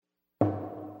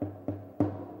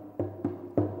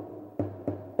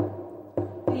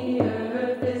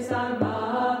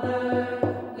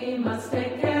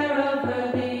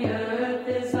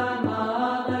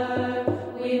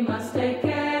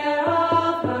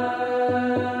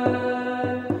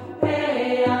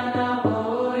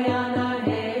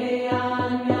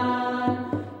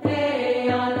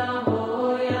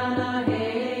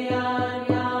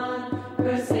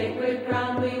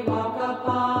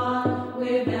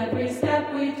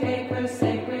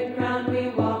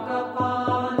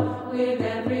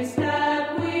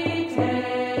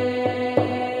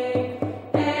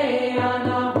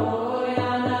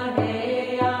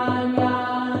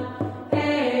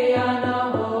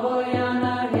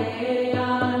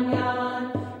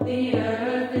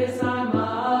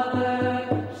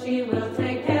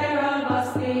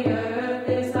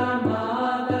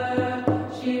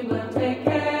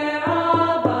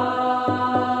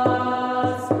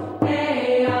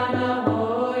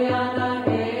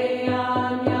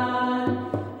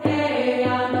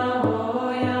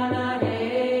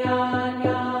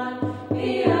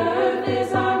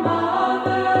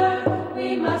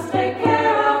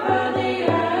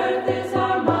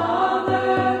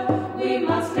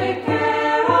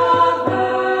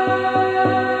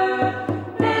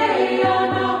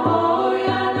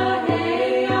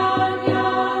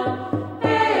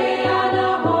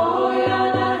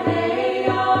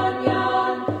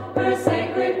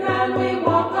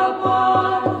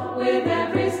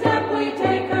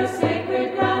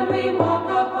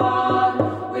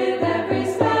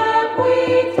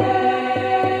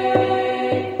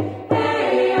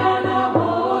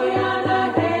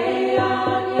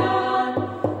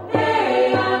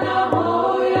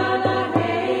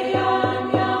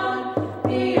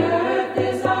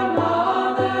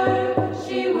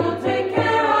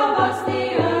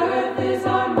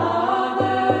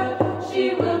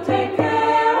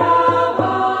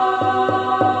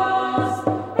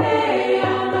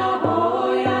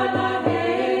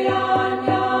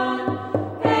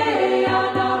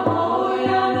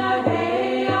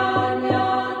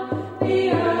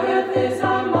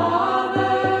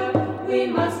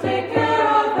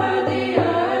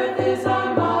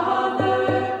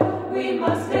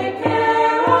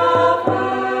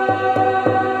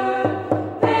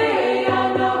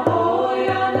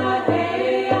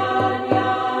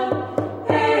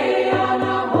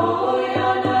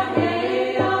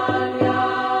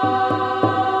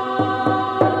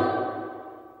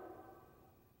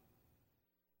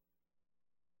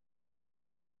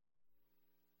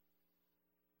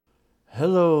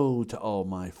Hello to all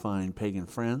my fine pagan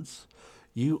friends.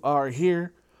 You are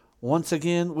here once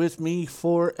again with me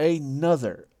for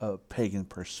another of Pagan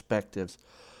Perspectives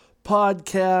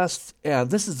podcast. And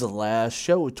this is the last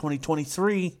show of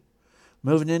 2023.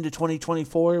 Moving into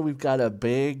 2024, we've got a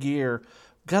big year.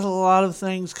 We've got a lot of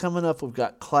things coming up. We've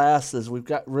got classes, we've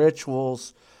got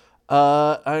rituals.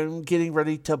 I'm getting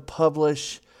ready to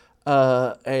publish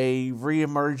a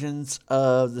reemergence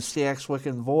of the CX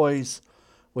Wiccan Voice,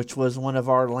 which was one of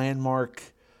our landmark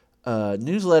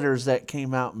newsletters that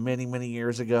came out many, many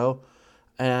years ago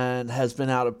and has been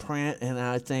out of print. And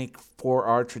I think for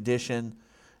our tradition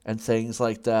and things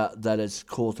like that, that it's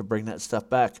cool to bring that stuff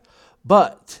back.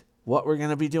 But what we're going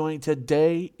to be doing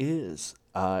today is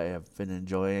I have been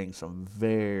enjoying some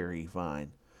very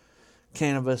fine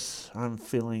cannabis. I'm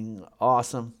feeling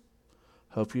awesome.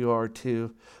 Hope you are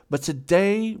too. But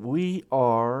today we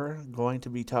are going to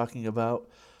be talking about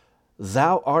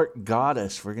Thou Art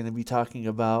Goddess. We're going to be talking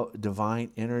about divine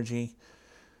energy,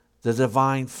 the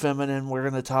divine feminine. We're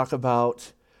going to talk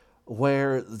about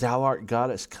where Thou Art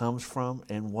Goddess comes from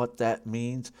and what that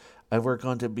means. And we're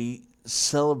going to be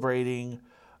celebrating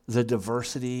the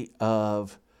diversity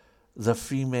of the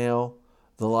female,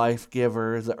 the life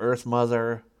giver, the earth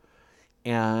mother,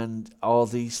 and all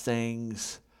these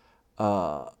things.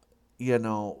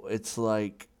 It's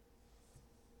like,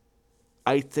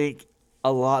 I think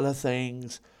a lot of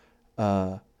things,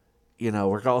 we're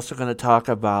also going to talk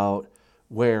about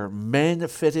where men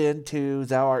fit into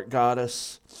Thou Art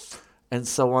Goddess and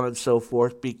so on and so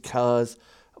forth, because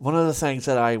one of the things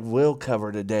that I will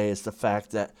cover today is the fact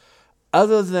that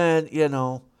other than, it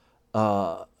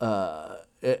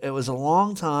was a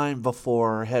long time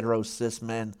before hetero cis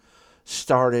men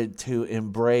started to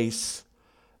embrace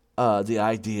the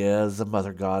idea of the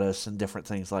mother goddess and different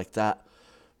things like that,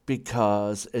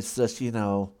 because it's just,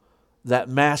 that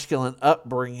masculine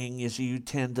upbringing is you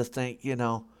tend to think,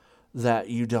 that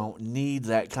you don't need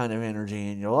that kind of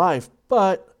energy in your life.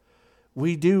 But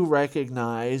we do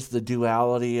recognize the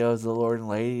duality of the Lord and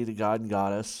Lady, the God and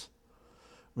Goddess,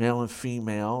 male and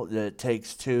female, that it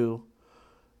takes two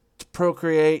to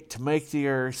procreate, to make the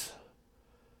earth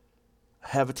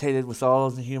habitated with all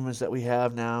of the humans that we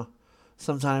have now.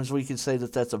 Sometimes we can say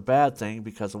that that's a bad thing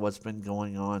because of what's been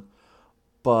going on.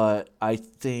 But I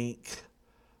think,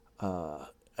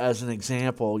 as an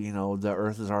example, the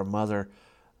earth is our mother.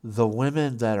 The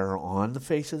women that are on the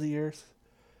face of the earth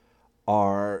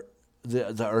are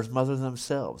the earth mother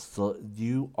themselves.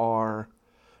 You are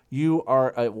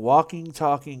a walking,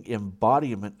 talking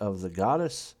embodiment of the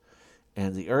goddess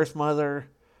and the earth mother.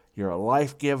 You're a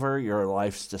life giver. You're a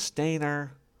life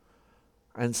sustainer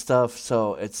and stuff.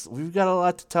 So we've got a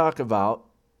lot to talk about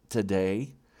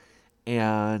today.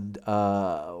 And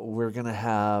we're going to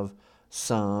have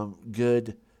some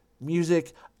good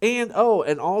music. And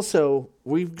also,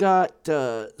 we've got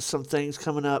some things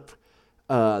coming up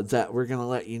that we're going to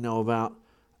let you know about.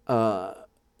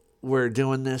 We're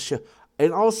doing this show.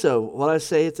 And also, what I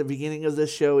say at the beginning of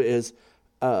this show is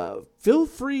feel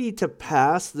free to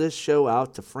pass this show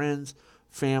out to friends,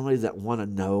 family that want to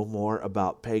know more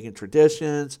about pagan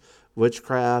traditions,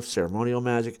 witchcraft, ceremonial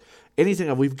magic,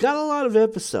 anything. We've got a lot of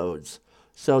episodes,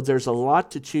 so there's a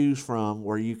lot to choose from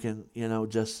where you can,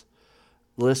 just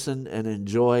listen and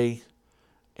enjoy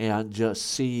and just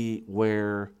see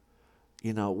where,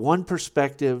 one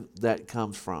perspective that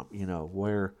comes from,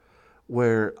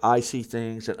 where I see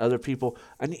things and other people,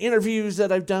 and the interviews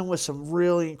that I've done with some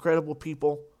really incredible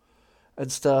people and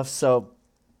stuff. So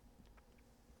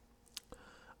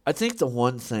I think the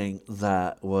one thing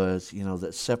that was,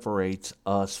 that separates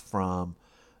us from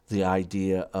the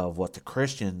idea of what the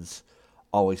Christians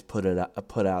always put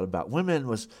out about women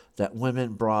was that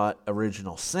women brought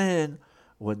original sin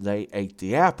when they ate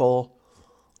the apple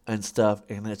and stuff.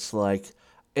 And it's like,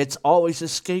 it's always a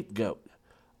scapegoat.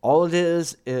 All it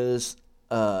is,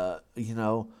 the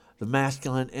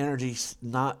masculine energy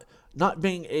not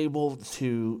being able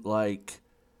to, like,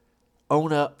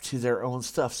 own up to their own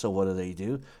stuff. So what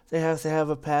do? They have to have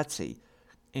a patsy.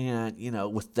 And,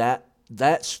 with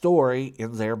that story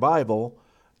in their Bible,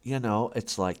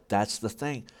 it's like, that's the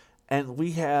thing. And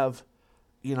we have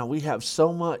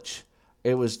so much.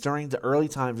 It was during the early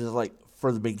times, it's like,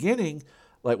 for the beginning,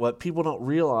 like, what people don't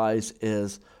realize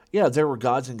is, there were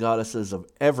gods and goddesses of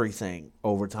everything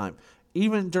over time,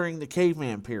 even during the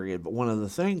caveman period. But one of the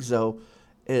things, though,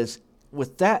 is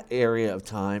with that area of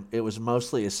time, it was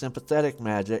mostly a sympathetic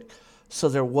magic. So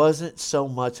there wasn't so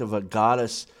much of a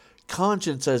goddess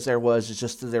conscience as there was. It's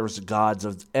just that there was gods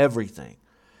of everything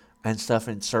and stuff,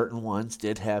 and certain ones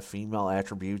did have female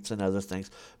attributes and other things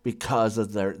because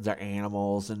of their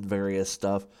animals and various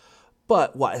stuff.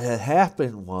 But what had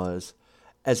happened was,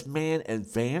 as man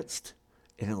advanced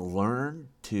and learned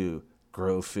to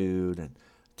grow food and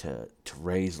to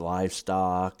raise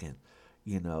livestock and,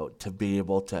 to be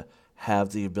able to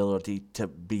have the ability to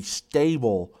be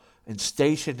stable and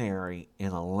stationary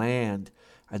in a land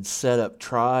and set up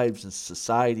tribes and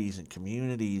societies and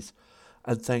communities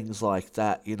and things like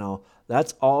that.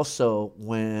 That's also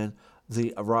when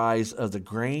the rise of the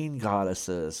grain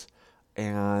goddesses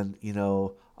and,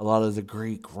 a lot of the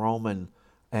Greek, Roman,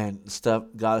 and stuff,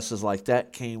 goddesses like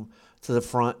that came to the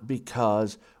front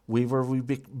because we were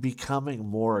becoming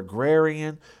more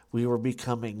agrarian, we were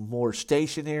becoming more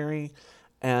stationary,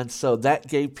 and so that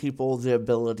gave people the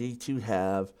ability to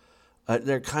have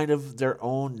their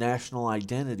own national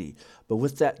identity. But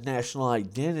with that national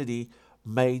identity,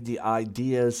 made the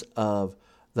ideas of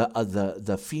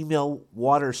the female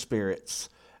water spirits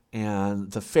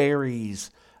and the fairies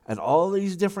and all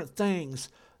these different things.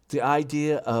 The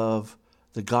idea of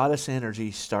the goddess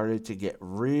energy started to get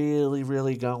really,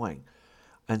 really going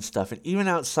and stuff. And even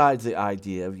outside the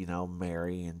idea of,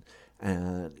 Mary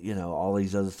and all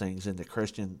these other things in the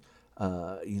Christian,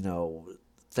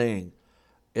 thing,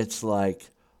 it's like,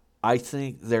 I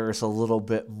think there's a little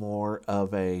bit more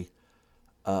of a,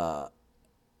 I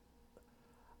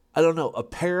don't know, a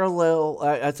parallel.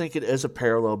 I think it is a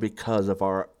parallel because of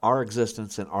our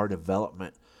existence and our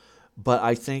development. But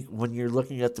I think when you're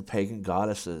looking at the pagan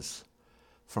goddesses,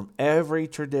 from every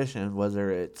tradition, whether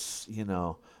it's,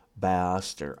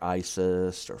 Bast or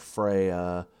Isis or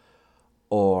Freya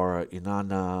or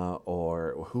Inanna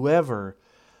or whoever,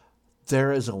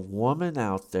 there is a woman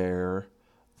out there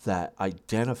that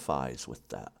identifies with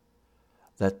that.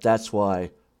 That's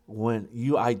why when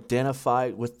you identify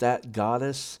with that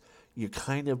goddess, you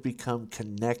kind of become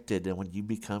connected. And when you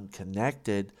become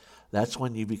connected, that's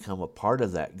when you become a part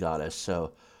of that goddess.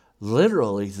 So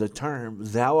literally the term,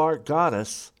 thou art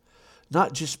goddess,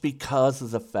 not just because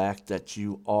of the fact that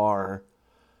you are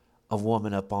a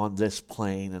woman upon this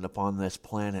plane and upon this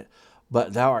planet,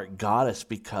 but thou art goddess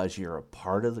because you're a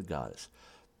part of the goddess.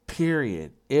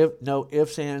 Period. No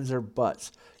ifs, ands, or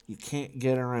buts. You can't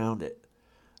get around it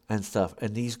and stuff.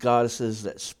 And these goddesses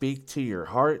that speak to your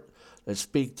heart, that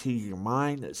speak to your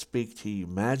mind, that speak to you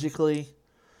magically,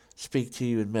 speak to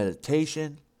you in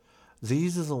meditation,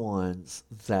 these are the ones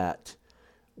that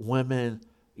women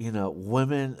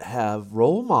have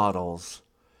role models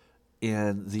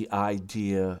in the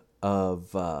idea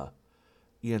of, the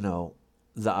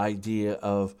idea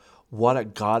of what a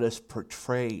goddess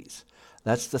portrays.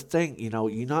 That's the thing,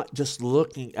 you're not just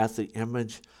looking at the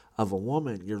image of a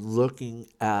woman, you're looking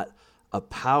at a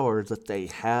power that they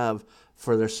have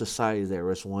for their society. There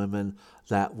was women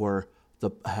that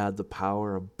had the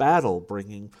power of battle,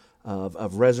 bringing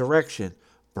of resurrection,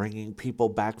 bringing people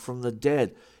back from the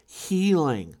dead,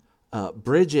 healing,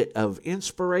 Bridget of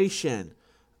inspiration,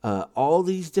 all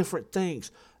these different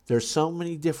things. There's so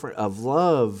many different of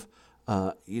love.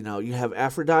 You have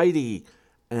Aphrodite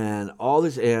and all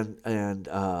this,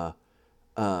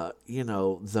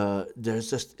 there's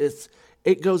just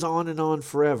it goes on and on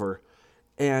forever.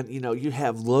 And you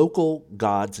have local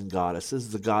gods and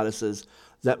goddesses, the goddesses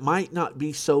that might not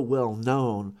be so well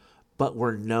known, but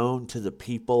were known to the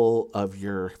people of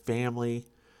your family,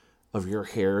 of your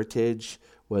heritage,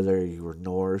 whether you were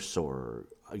Norse or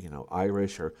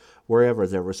Irish or wherever.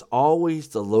 There was always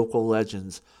the local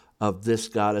legends of this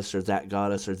goddess or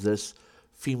this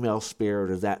female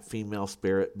spirit or that female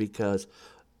spirit, because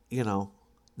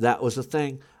that was a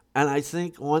thing. And I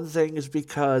think one thing is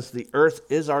because the earth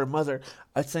is our mother.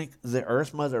 I think the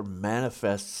earth mother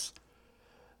manifests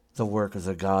the work of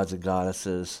the gods and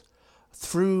goddesses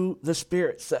through the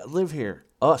spirits that live here,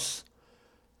 us,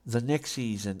 the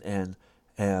Nixies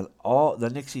and all the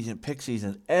Nixies and Pixies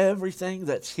and everything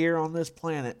that's here on this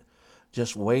planet,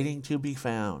 just waiting to be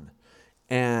found.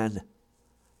 And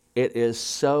it is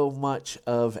so much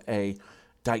of a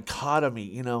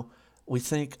dichotomy. We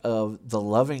think of the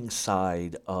loving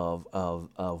side of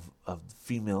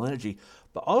female energy,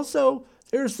 but also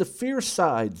there's the fierce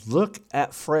side. Look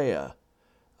at Freya.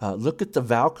 Look at the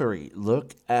Valkyrie.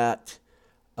 Look at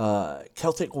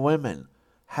Celtic women,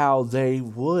 how they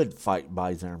would fight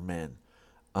by their men.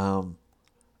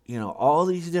 All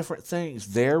these different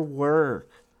things. There were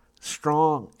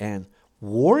strong and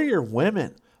warrior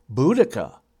women,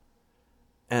 Boudica.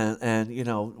 And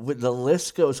the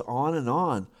list goes on and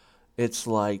on. It's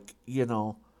like,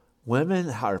 women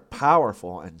are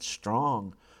powerful and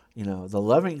strong. The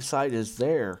loving side is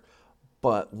there.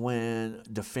 But when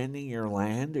defending your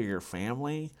land or your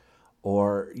family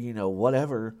or,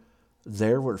 whatever,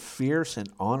 there were fierce and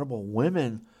honorable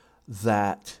women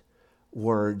that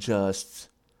were just,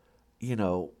 you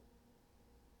know,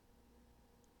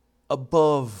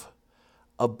 above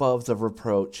the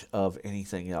reproach of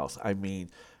anything else. I mean,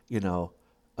 you know,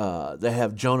 they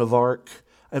have Joan of Arc,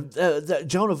 and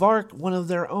Joan of Arc, one of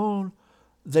their own,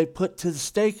 they put to the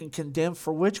stake and condemned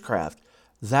for witchcraft.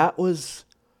 That was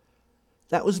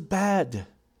bad.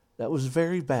 That was a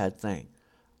very bad thing.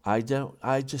 I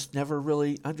just never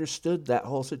really understood that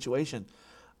whole situation.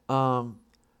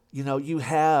 You know, you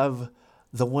have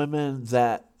the women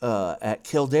that at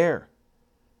Kildare,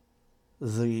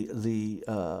 the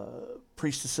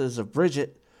priestesses of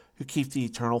Bridget, who keep the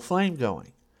eternal flame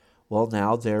going. Well,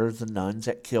 now there's the nuns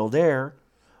at Kildare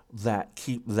that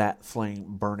keep that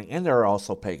flame burning, and there are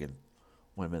also pagan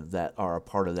women that are a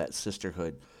part of that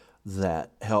sisterhood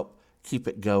that help keep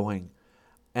it going.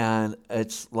 And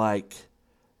it's like,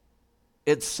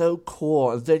 it's so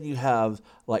cool. And then you have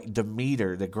like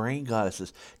Demeter, the grain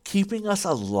goddesses, keeping us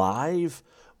alive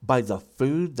by the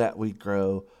food that we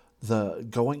grow, the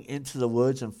going into the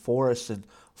woods and forests and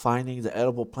finding the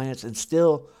edible plants, and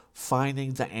still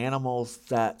finding the animals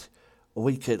that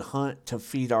we could hunt to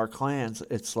feed our clans.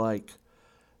 It's like,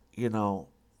 you know,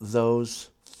 those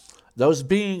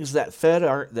beings that fed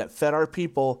our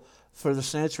people for the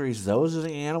centuries. Those are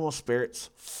the animal spirits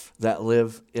that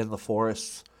live in the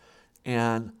forests.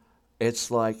 And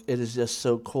it's like, it is just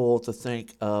so cool to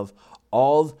think of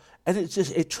all, and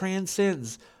it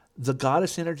transcends, the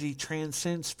goddess energy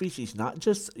transcends species, not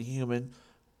just human,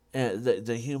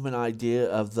 the human idea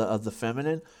of the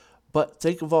feminine, but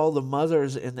think of all the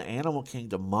mothers in the animal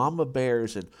kingdom, mama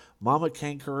bears and mama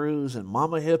kangaroos and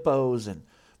mama hippos and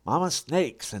mama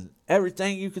snakes and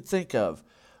everything you could think of.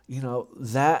 You know,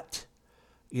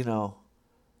 you know,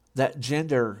 that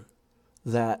gender,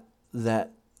 that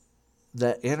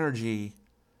energy,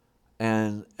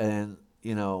 and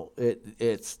you know,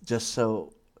 it's just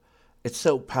so, it's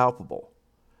so palpable.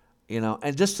 You know,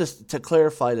 and just to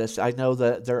clarify this, I know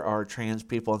that there are trans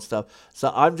people and stuff.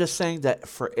 So I'm just saying that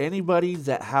for anybody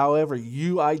that, however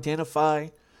you identify,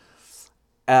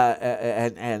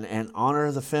 and honor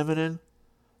the feminine,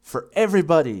 for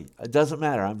everybody, it doesn't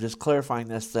matter. I'm just clarifying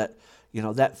this, that, you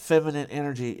know, that feminine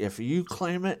energy, if you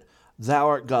claim it, thou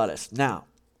art goddess. Now,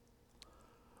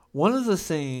 one of the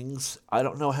things, I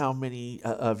don't know how many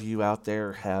of you out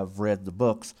there have read the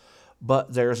books,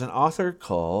 but there's an author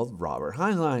called Robert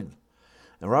Heinlein.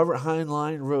 And Robert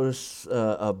Heinlein wrote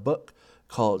a book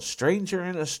called Stranger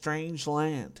in a Strange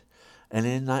Land. And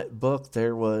in that book,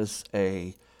 there was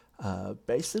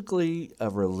basically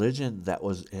a religion that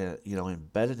was you know,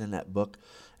 embedded in that book,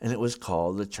 and it was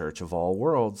called the Church of All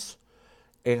Worlds.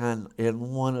 And in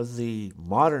one of the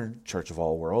modern Church of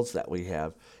All Worlds that we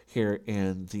have here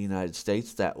in the United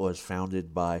States, that was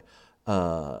founded by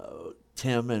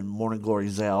Tim and Morning Glory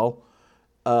Zell,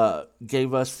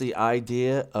 gave us the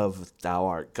idea of thou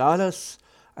art goddess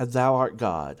and thou art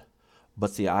God.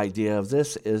 But the idea of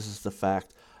this is the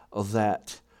fact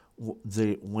that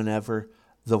whenever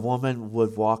the woman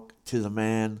would walk to the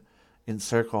man in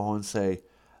circle and say,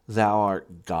 thou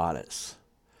art goddess.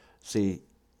 See,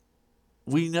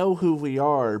 we know who we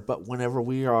are, but whenever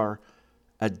we are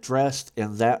addressed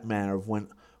in that manner,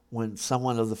 when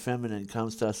someone of the feminine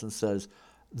comes to us and says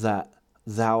that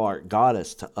thou art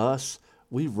goddess to us,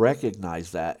 we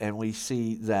recognize that, and we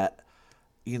see that,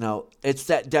 you know, it's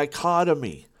that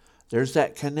dichotomy. There's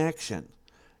that connection.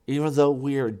 Even though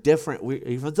we are different,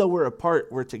 even though we're apart,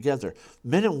 we're together.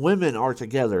 Men and women are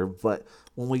together, but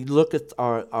when we look at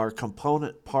our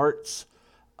component parts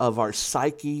of our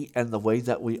psyche and the way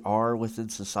that we are within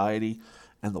society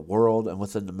and the world and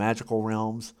within the magical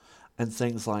realms and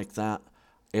things like that,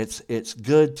 it's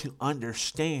good to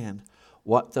understand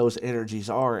what those energies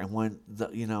are. And when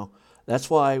you know, that's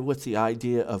why with the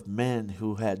idea of men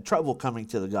who had trouble coming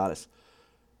to the goddess,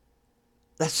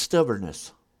 that's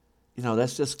stubbornness. You know,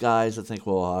 that's just guys that think,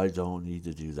 well, I don't need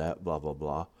to do that, blah, blah,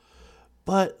 blah.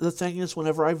 But the thing is,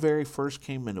 whenever I very first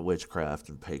came into witchcraft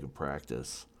and pagan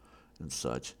practice and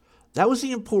such, that was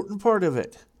the important part of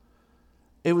it.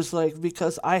 It was like,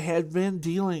 because I had been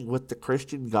dealing with the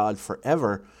Christian God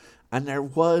forever, and there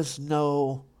was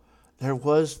no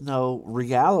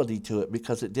reality to it,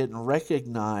 because it didn't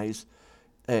recognize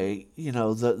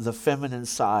the feminine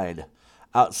side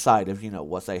outside of, you know,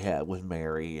 what they had with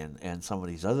Mary and some of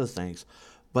these other things.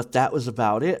 But that was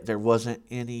about it. There wasn't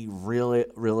any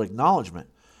real acknowledgement.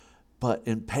 But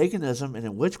in paganism and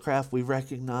in witchcraft, we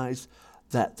recognize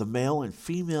that the male and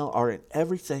female are in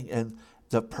everything, and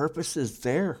the purpose is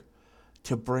there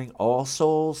to bring all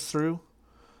souls through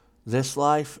this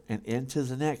life and into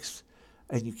the next.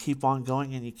 And you keep on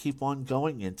going and you keep on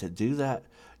going. And to do that,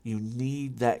 you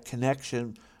need that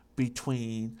connection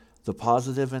between the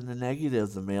positive and the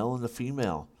negative, the male and the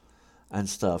female, and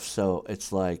stuff. So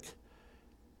it's like,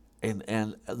 and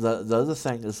the other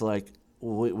thing is like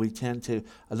we tend to,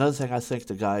 another thing I think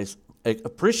the guys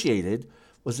appreciated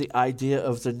was the idea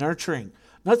of the nurturing.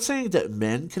 Not saying that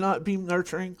men cannot be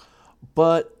nurturing,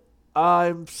 but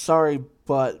I'm sorry,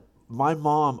 but my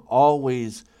mom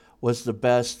always was the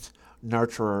best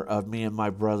nurturer of me and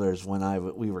my brothers when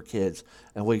we were kids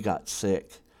and we got sick.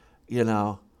 You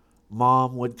know,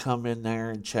 mom would come in there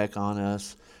and check on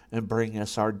us and bring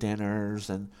us our dinners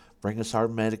and bring us our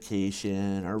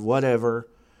medication or whatever.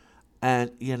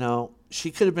 And, you know,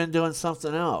 she could have been doing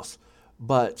something else.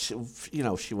 But,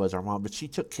 she was our mom. But she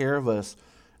took care of us.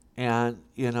 And,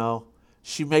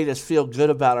 she made us feel good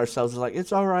about ourselves. Like,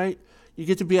 it's all right. You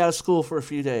get to be out of school for a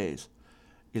few days.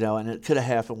 And it could have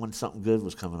happened when something good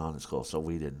was coming on in school, so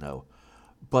we didn't know.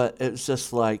 But it was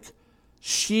just like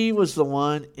she was the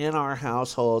one in our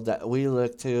household that we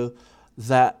looked to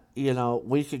that,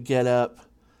 we could get up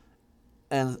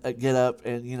and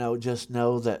just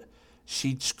know that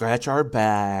she'd scratch our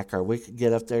back, or we could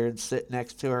get up there and sit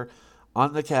next to her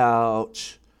on the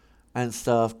couch and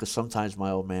stuff, because sometimes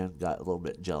my old man got a little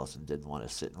bit jealous and didn't want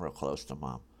us sitting real close to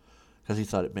mom because he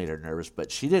thought it made her nervous.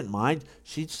 But she didn't mind.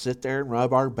 She'd sit there and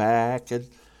rub our back and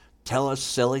tell us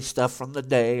silly stuff from the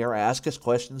day or ask us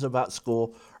questions about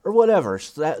school or whatever.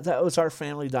 So that was our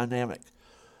family dynamic.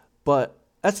 But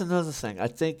that's another thing. I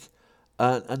think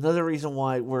another reason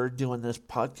why we're doing this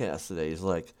podcast today is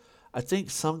like, I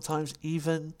think sometimes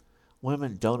even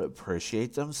women don't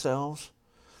appreciate themselves,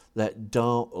 that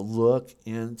don't look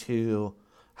into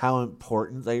how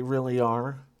important they really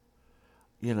are,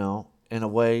 in a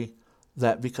way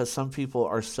that, because some people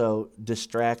are so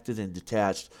distracted and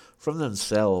detached from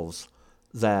themselves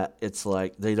that it's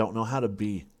like they don't know how to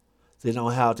be. They don't know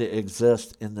how to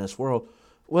exist in this world.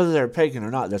 Whether they're pagan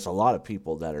or not, there's a lot of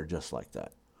people that are just like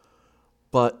that.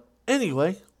 But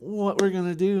anyway, what we're going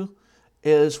to do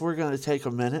is we're going to take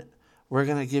a minute. We're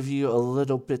going to give you a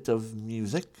little bit of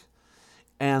music.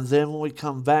 And then when we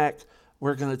come back,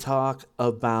 we're going to talk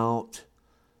about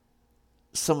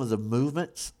some of the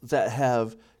movements that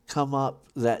have come up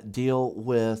that deal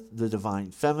with the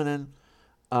divine feminine,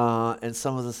 and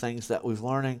some of the things that we've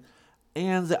learning,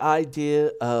 and the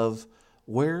idea of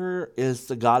where is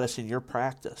the goddess in your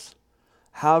practice?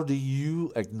 How do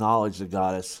you acknowledge the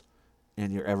goddess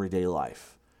in your everyday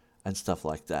life and stuff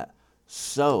like that?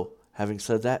 So, having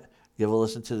said that, give a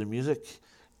listen to the music,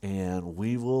 and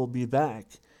we will be back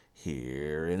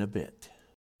here in a bit.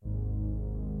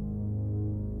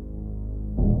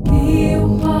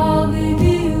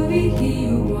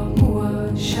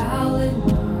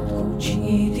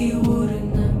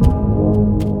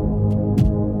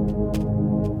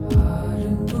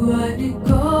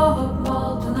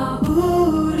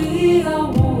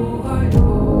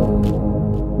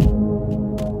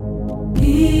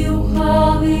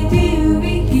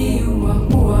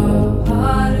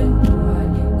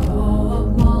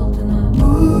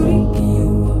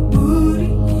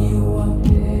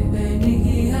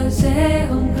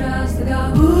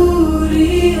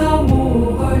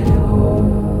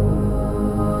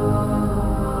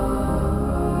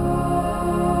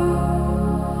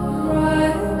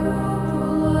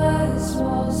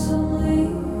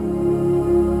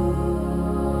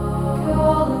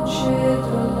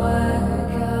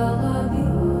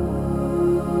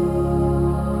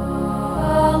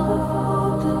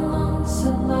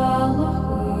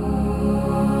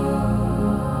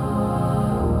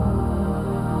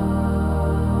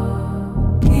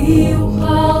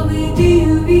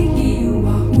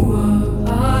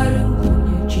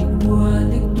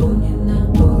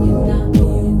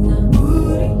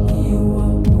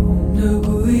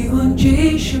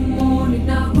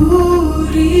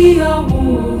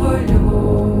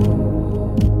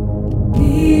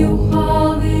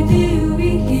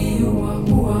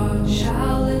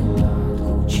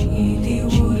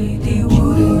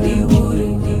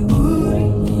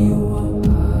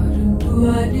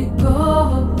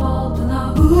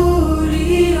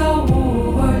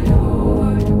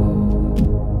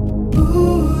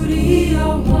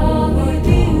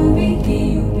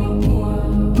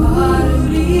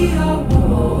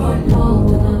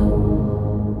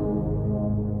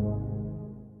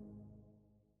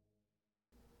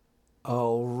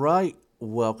 All right,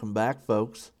 welcome back,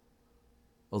 folks.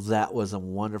 Well, that was a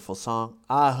wonderful song.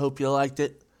 I hope you liked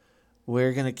it.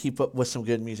 We're going to keep up with some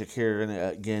good music here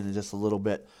again in just a little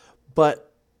bit.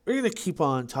 But we're going to keep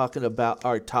on talking about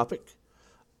our topic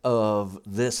of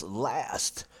this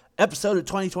last episode of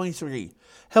 2023.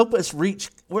 Help us reach,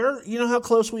 you know how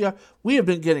close we are? We have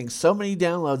been getting so many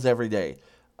downloads every day.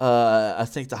 I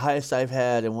think the highest I've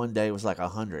had in one day was like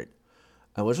 100,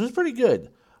 which was pretty good.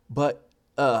 But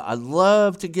I'd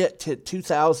love to get to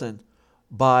 2,000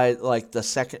 by like the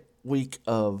second week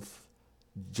of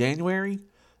January.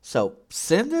 So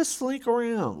send this link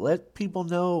around. Let people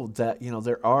know that,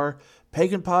 there are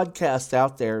pagan podcasts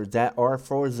out there that are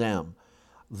for them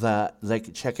that they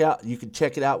can check out. You can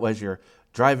check it out as you're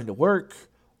driving to work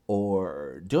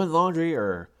or doing laundry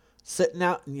or sitting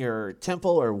out in your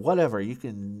temple or whatever. You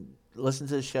can listen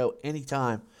to the show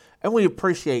anytime. And we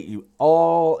appreciate you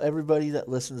all, everybody that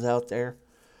listens out there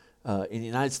in the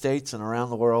United States and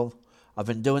around the world. I've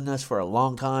been doing this for a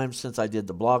long time, since I did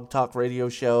the Blog Talk radio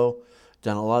show.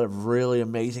 Done a lot of really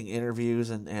amazing interviews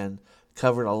and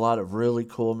covered a lot of really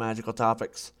cool magical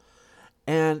topics.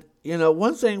 And,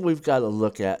 one thing we've got to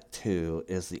look at, too,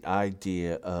 is the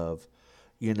idea of,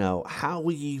 how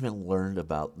we even learned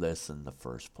about this in the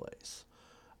first place.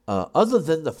 Other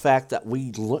than the fact that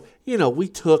we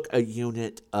took a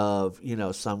unit of,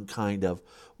 some kind of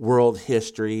world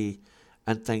history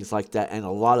and things like that, and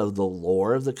a lot of the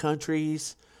lore of the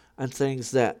countries and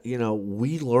things that,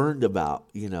 we learned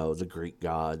about, the Greek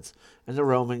gods and the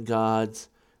Roman gods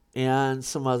and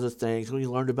some other things. We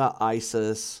learned about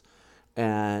ISIS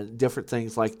and different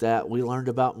things like that. We learned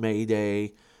about May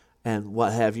Day and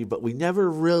what have you, but we never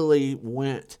really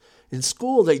went. In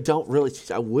school, they don't really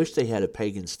teach. I wish they had a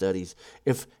pagan studies.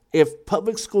 If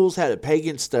public schools had a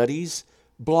pagan studies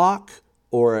block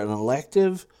or an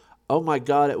elective, oh my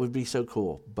God, it would be so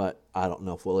cool. But I don't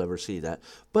know if we'll ever see that.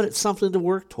 But it's something to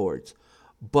work towards.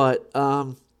 But,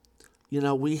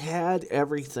 we had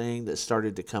everything that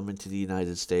started to come into the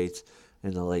United States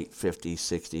in the late 50s,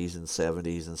 60s, and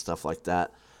 70s and stuff like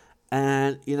that.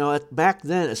 And, back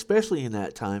then, especially in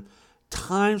that time,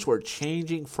 times were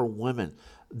changing for women.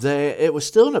 It was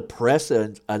still an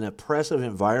oppressive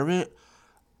environment,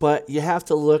 but you have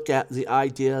to look at the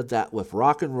idea that with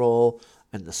rock and roll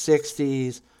in the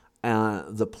 60s,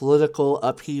 the political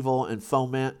upheaval and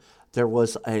foment, there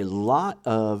was a lot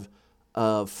of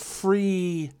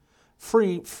free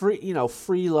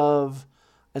love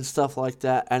and stuff like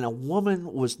that. And a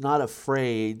woman was not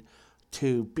afraid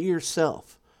to be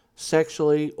herself,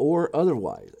 sexually or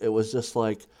otherwise. It was just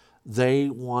like they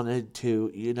wanted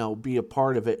to, be a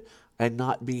part of it and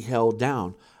not be held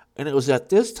down. And it was at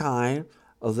this time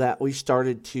that we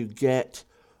started to get,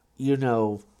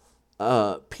 people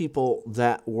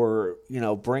that were,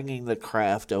 bringing the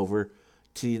craft over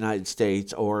to the United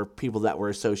States, or people that were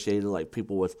associated, like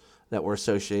that were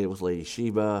associated with Lady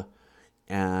Sheba,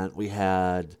 and we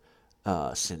had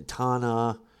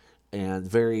Santana and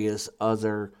various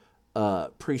other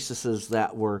priestesses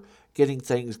that were getting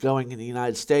things going in the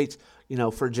United States,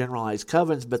 for generalized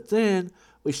covens. But then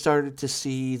we started to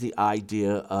see the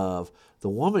idea of the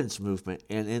women's movement.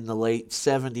 And in the late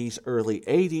 70s, early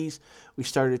 80s, we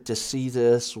started to see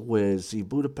this with the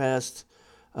Budapest,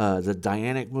 the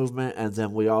Dianic movement. And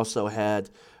then we also had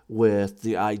with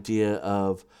the idea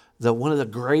of one of the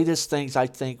greatest things, I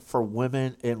think, for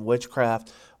women in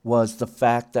witchcraft was the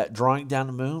fact that Drawing Down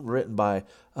the Moon, written by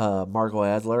Margot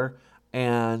Adler,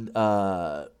 and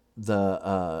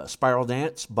the Spiral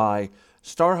Dance by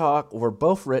Starhawk were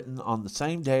both written on the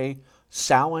same day,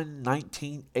 Samhain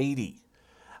 1980.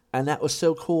 And that was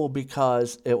so cool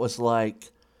because it was like,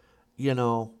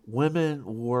 women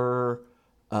were,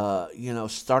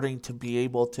 starting to be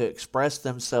able to express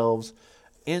themselves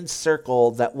in circle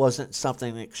that wasn't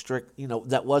something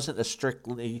that wasn't a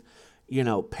strictly,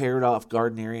 paired off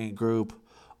Gardnerian group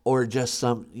or just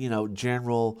some,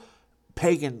 general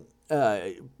pagan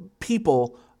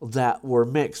people that were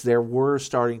mixed. There were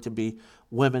starting to be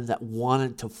women that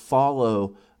wanted to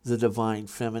follow the divine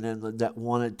feminine, that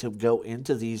wanted to go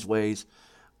into these ways.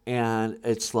 And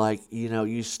it's like,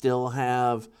 you still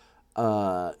have,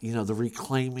 the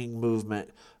reclaiming movement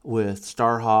with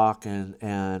Starhawk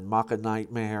and Maca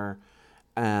Nightmare,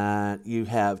 and you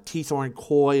have Teethorn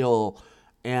Coil,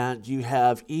 and you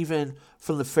have, even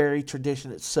from the fairy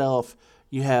tradition itself,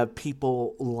 you have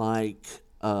people like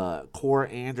Cora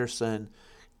Anderson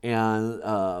and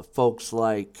folks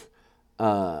like,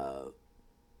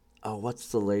 what's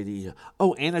the lady?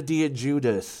 Anadia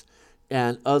Judith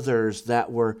and others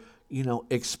that were,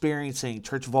 experiencing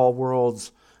Church of All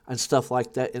Worlds and stuff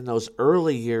like that in those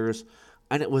early years.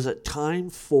 And it was a time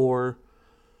for,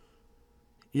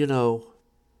 the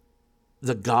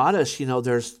goddess,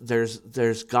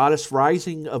 there's goddess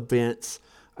rising events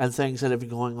and things that have been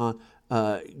going on.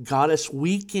 Goddess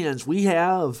weekends. We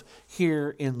have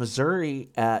here in Missouri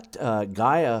at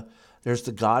Gaia, there's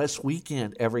the Goddess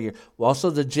Weekend every year. Well,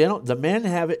 also the men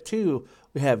have it too.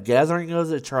 We have Gathering of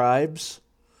the Tribes.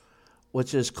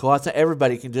 which is cool. I think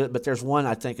everybody can do it, but there's one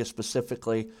I think is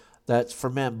specifically that's for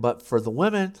men. But for the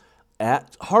women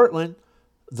at Heartland,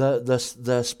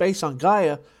 the space on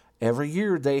Gaia, every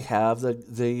year they have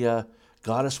the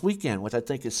Goddess Weekend, which I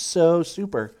think is so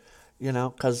super,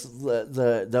 because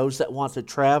the those that want to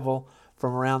travel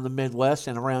from around the Midwest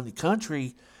and around the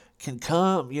country can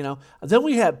come. And then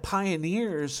we had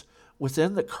pioneers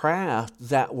within the craft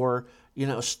that were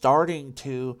starting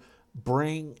to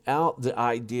bring out the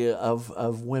idea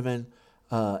of women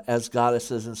as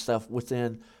goddesses and stuff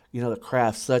within the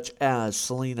craft, such as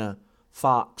Selena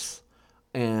Fox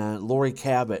and Lori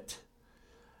Cabot,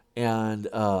 and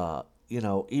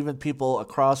even people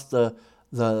across the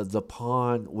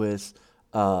pond with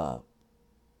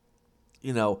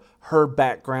her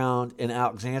background in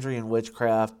Alexandrian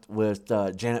witchcraft with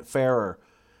Janet Farrer,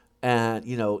 and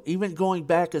even going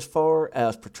back as far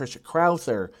as Patricia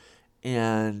Crowther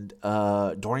and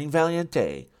Doreen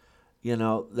Valiente.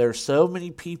 There's so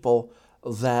many people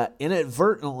that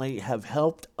inadvertently have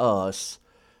helped us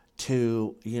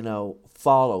to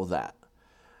follow that,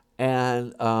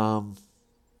 and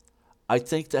I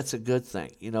think that's a good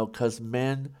thing, because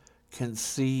men can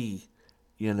see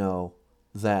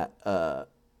that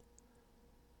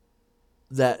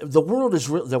that the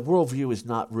worldview is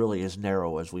not really as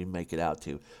narrow as we make it out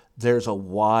to. There's a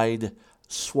wide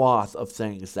swath of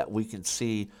things that we can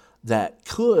see that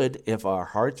could, if our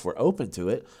hearts were open to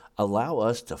it, allow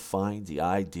us to find the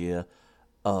idea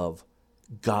of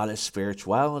goddess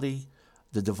spirituality,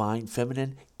 the divine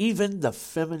feminine, even the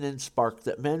feminine spark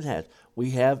that men had.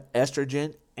 We have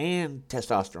estrogen and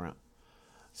testosterone.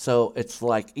 So it's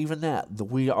like even that,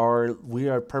 we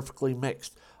are perfectly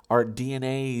mixed. Our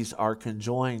DNAs are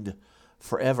conjoined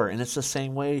forever. And it's the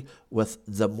same way with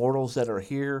the mortals that are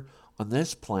here on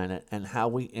this planet and how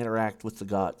we interact with the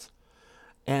gods.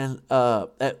 And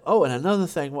and another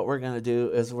thing, what we're going to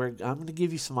do is I'm going to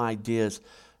give you some ideas.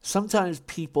 Sometimes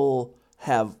people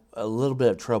have a little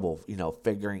bit of trouble,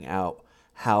 figuring out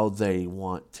how they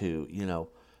want to,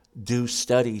 do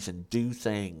studies and do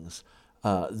things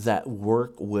that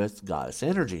work with goddess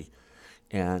energy.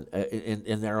 And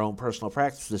in their own personal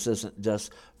practice. This isn't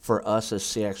just for us as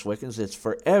CX Wiccans, it's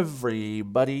for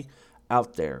everybody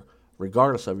out there,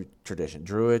 regardless of your tradition.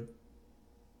 Druid,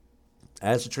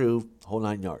 as a true whole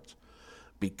 9 yards.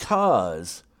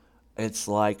 Because it's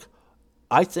like,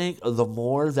 I think the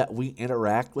more that we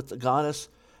interact with the goddess,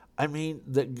 I mean,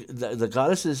 the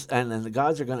goddesses and the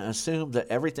gods are going to assume that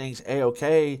everything's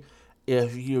A-okay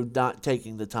if you're not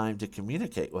taking the time to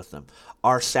communicate with them.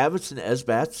 Our Sabbats and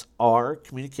Esbats are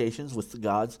communications with the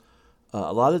gods,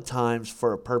 a lot of times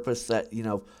for a purpose that,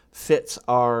 fits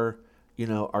our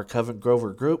Coven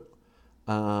Grover group,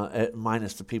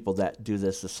 minus the people that do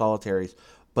this, the solitaries.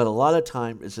 But a lot of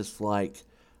time it's just like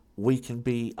we can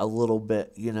be a little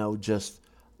bit, just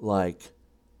like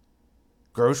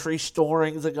grocery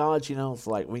storing the gods, it's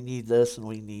like we need this and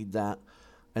we need that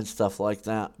and stuff like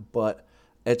that. But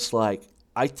it's like,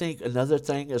 I think another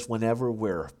thing is whenever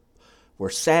we're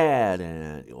sad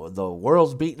and the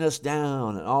world's beating us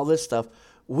down and all this stuff,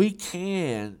 we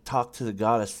can talk to the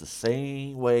goddess the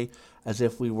same way as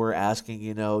if we were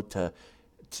asking, to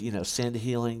send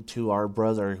healing to our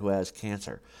brother who has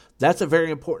cancer. That's a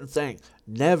very important thing.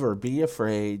 Never be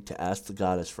afraid to ask the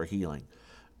goddess for healing,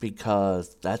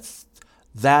 because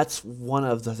that's one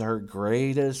of her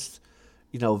greatest,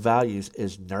 values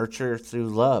is nurture through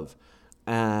love.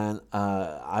 And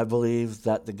I believe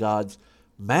that the gods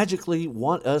magically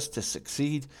want us to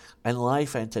succeed in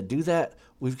life, and to do that,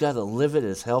 we've got to live it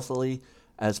as healthily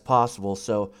as possible.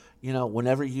 So,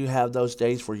 whenever you have those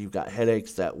days where you've got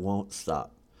headaches that won't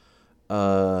stop,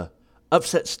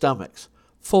 upset stomachs,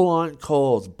 full-on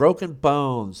colds, broken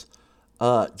bones,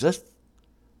 just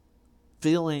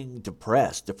feeling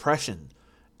depressed. Depression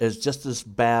is just as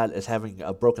bad as having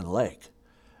a broken leg,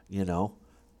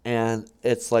 And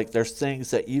it's like there's things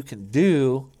that you can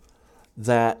do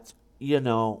that,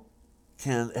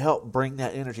 can help bring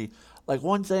that energy. Like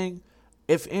one thing,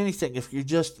 if anything, if you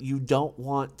don't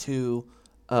want to,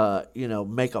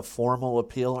 make a formal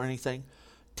appeal or anything,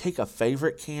 take a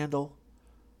favorite candle,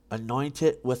 anoint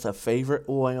it with a favorite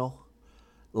oil,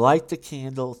 light the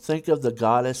candle, think of the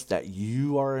goddess that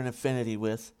you are in affinity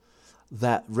with,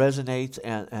 that resonates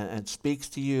and speaks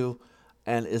to you,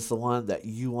 and is the one that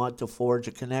you want to forge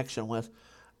a connection with,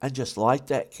 and just light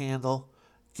that candle.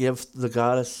 Give the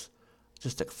goddess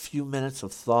just a few minutes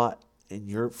of thought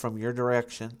from your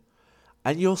direction,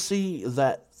 and you'll see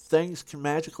that things can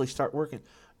magically start working.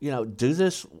 Do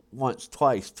this once,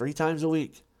 twice, 3 times a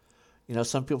week.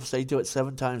 Some people say do it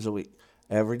 7 times a week,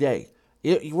 every day.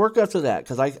 You work up to that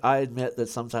because I admit that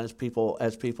sometimes people,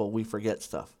 we forget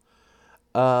stuff.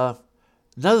 Uh,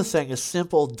 Another thing is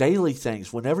simple daily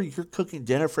things. Whenever you're cooking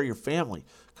dinner for your family,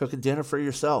 cooking dinner for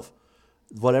yourself,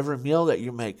 whatever meal that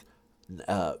you make,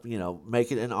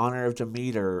 make it in honor of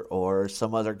Demeter or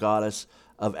some other goddess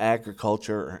of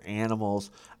agriculture or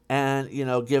animals, and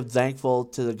give thankful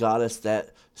to the goddess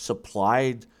that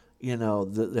supplied,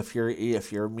 if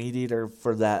you're a meat eater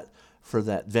for that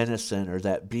venison or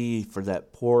that beef or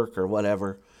that pork or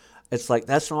whatever. It's like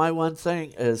that's my one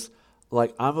thing is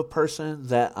like I'm a person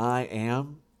that I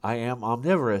am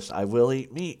omnivorous. I will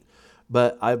eat meat,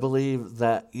 but I believe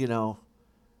that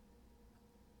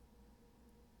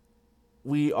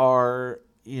we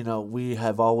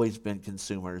have always been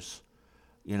consumers,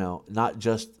 not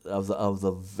just of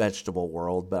the vegetable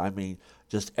world, but I mean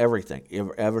just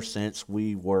everything ever since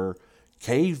we were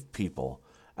cave people,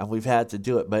 and we've had to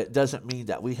do it. But it doesn't mean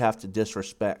that we have to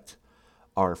disrespect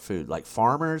our food. Like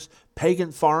farmers,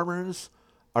 pagan farmers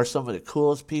are some of the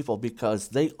coolest people because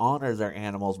they honor their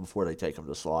animals before they take them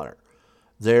to slaughter.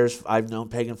 I've known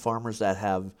pagan farmers that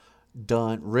have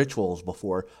done rituals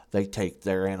before they take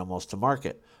their animals to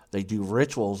market. They do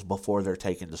rituals before they're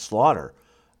taken to slaughter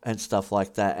and stuff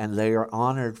like that, and they are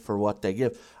honored for what they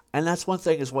give. And that's one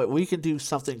thing is what we can do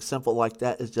something simple like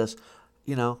that is just,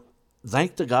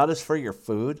 thank the goddess for your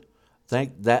food.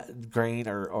 Thank that grain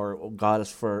or goddess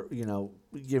for,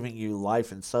 giving you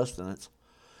life and sustenance.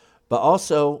 But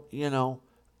also, in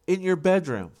your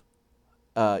bedroom,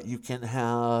 you can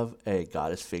have a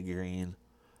goddess figurine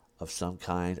of some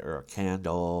kind, or a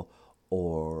candle,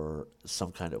 or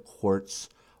some kind of quartz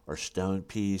or stone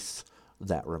piece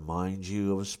that reminds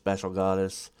you of a special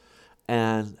goddess.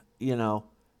 And,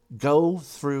 go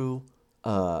through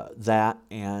that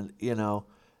and,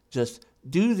 just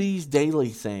do these daily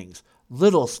things,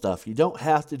 little stuff. You don't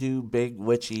have to do big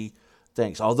witchy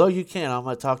things, although you can. I'm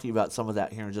going to talk to you about some of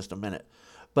that here in just a minute.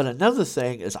 But another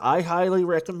thing is I highly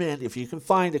recommend, if you can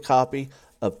find a copy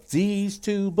of these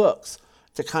two books,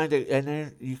 to kind of,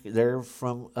 and they're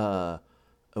from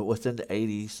within the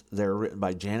 80s. They're written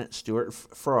by Janet Stewart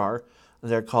Farrar.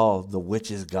 They're called The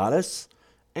Witch's Goddess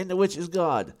and The Witch's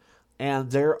God.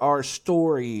 And there are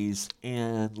stories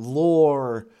and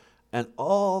lore and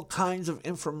all kinds of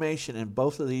information in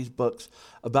both of these books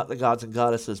about the gods and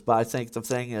goddesses. But I think the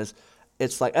thing is,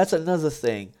 it's like, that's another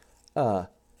thing.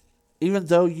 Even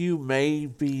though you may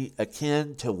be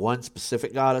akin to one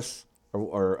specific goddess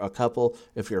or a couple,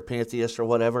 if you're a pantheist or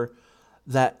whatever,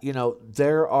 that,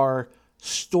 there are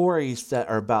stories that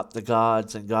are about the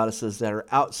gods and goddesses that are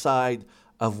outside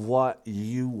of what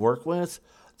you work with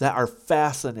that are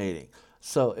fascinating.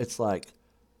 So it's like,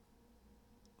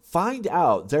 find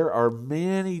out. There are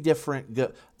many different,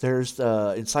 there's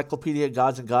the Encyclopedia of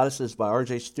Gods and Goddesses by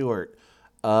R.J. Stewart.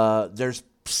 There's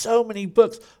so many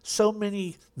books, so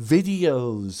many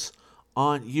videos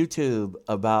on YouTube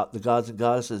about the gods and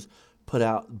goddesses put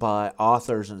out by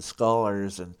authors and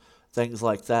scholars and things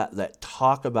like that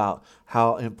talk about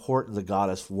how important the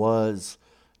goddess was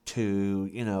to,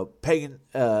 pagan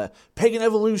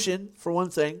evolution, for one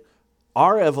thing,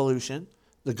 our evolution,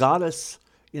 the goddess,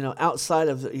 outside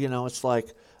of, it's like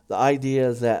the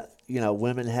idea that,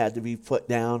 women had to be put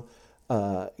down,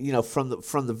 from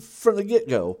the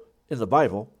get-go in the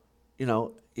Bible.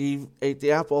 Eve ate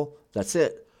the apple, that's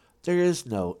it. There is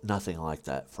nothing like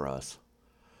that for us.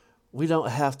 We don't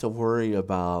have to worry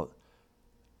about,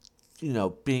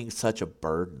 being such a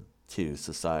burden to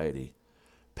society.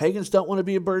 Pagans don't want to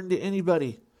be a burden to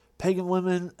anybody. Pagan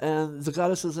women and the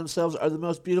goddesses themselves are the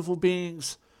most beautiful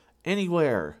beings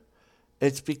anywhere.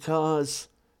 It's because,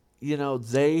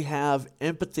 they have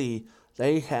empathy,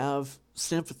 they have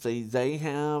sympathy, they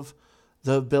have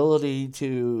the ability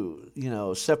to,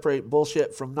 separate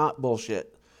bullshit from not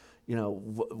bullshit.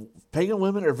 Pagan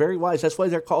women are very wise. That's why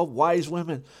they're called wise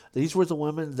women. These were the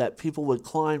women that people would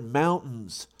climb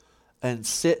mountains and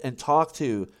sit and talk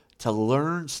to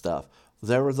learn stuff.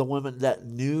 They were the women that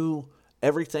knew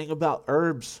everything about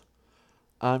herbs.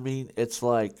 I mean, it's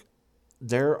like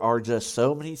there are just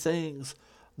so many things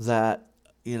that,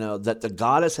 that the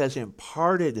goddess has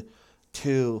imparted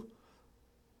to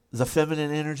the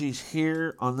feminine energies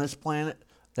here on this planet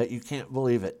that you can't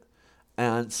believe it.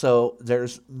 And so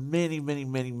there's many, many,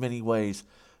 many, many ways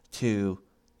to,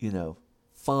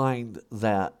 find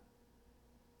that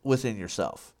within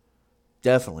yourself.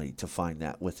 Definitely to find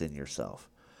that within yourself.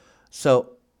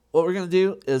 So what we're going to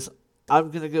do is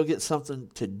I'm going to go get something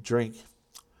to drink,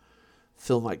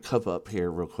 fill my cup up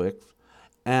here real quick.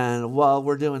 And while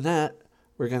we're doing that,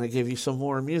 we're going to give you some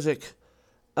more music.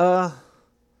 Yeah,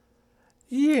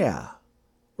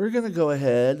 we're going to go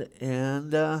ahead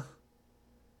and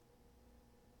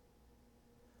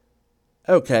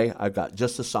Okay, I've got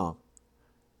just a song.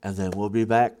 And then we'll be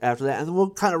back after that. And then we'll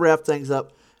kind of wrap things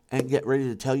up and get ready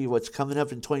to tell you what's coming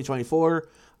up in 2024,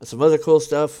 and some other cool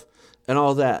stuff, and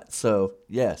all that. So,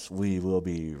 yes, we will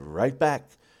be right back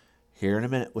here in a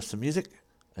minute with some music,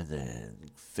 and then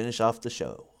finish off the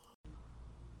show.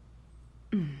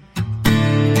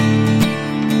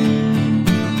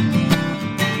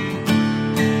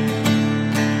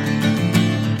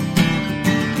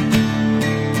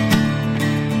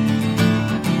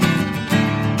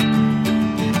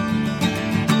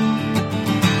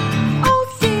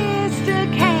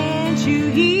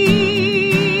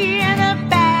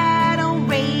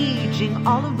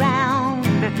 All around,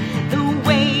 the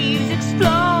waves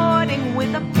exploding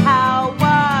with the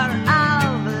power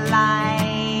of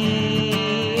light.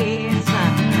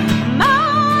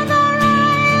 Mother, I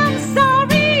am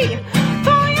sorry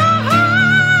for your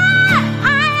heart. I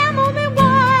am only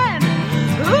one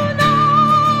who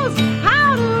knows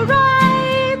how to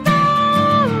right the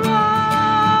wrong.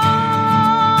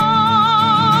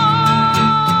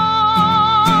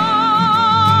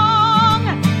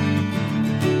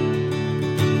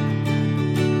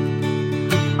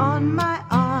 On my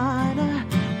honor,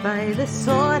 by the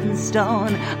sword and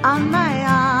stone, on my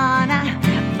honor,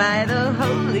 by the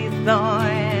holy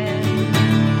thorn.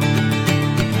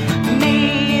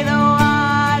 May the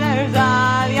waters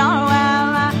of your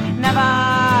well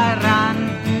never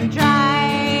run dry.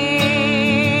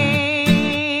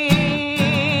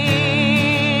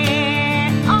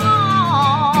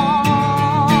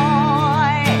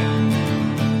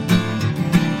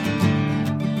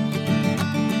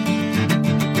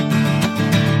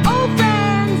 Oh,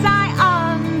 friends, I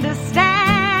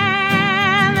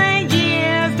understand the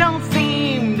years don't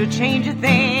seem to change a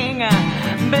thing.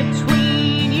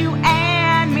 Between you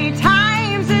and me,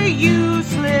 time's a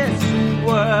useless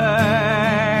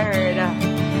word.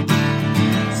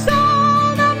 So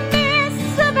the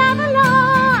mists of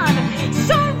Babylon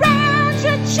surround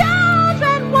your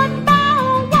children one by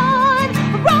one.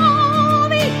 Roll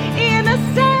me in the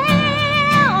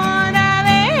sound of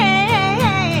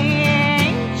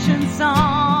ancient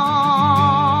song.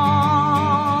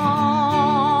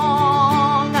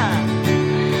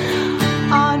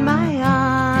 On my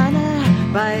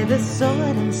honor, by the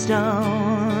sword and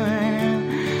stone.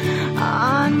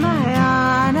 On my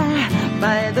honor,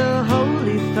 by the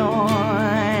holy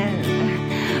thorn.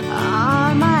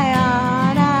 On my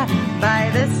honor, by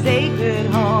the sacred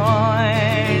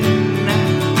horn.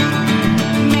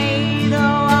 May the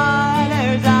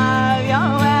waters of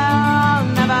your well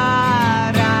never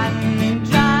run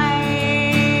dry.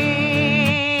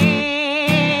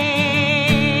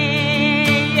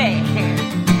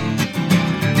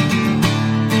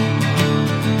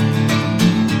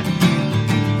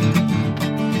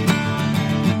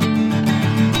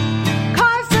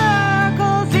 Carve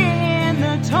circles in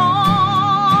the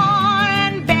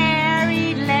torn,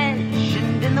 buried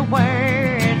legend in the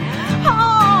word.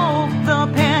 Hope the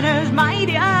pen is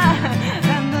mightier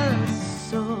than the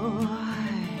sword.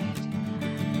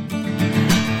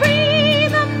 Free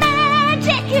the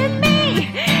magic in me,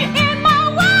 in my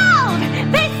world.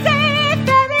 They say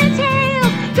fairy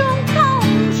tales don't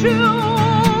come true,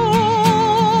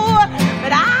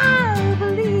 but I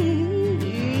believe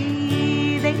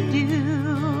they do.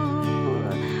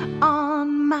 On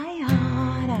my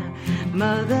honor,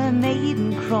 Mother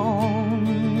Maiden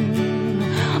Crone.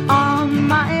 On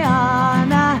my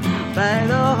honor, by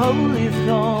the holy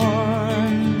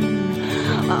thorn.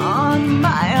 On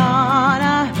my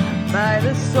honor, by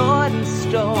the sword and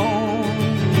stone.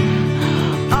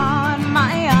 On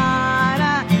my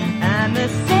honor, and the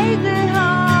sacred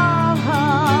heart.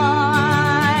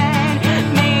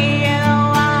 May the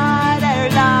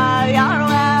waters of your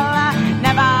well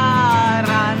never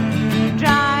run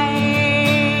dry.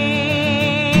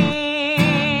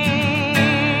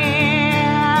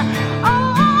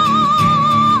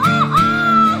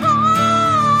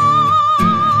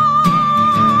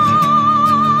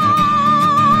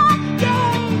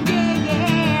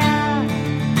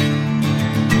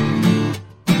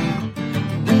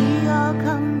 We all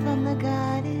come from the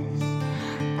goddess,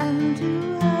 and to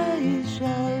her you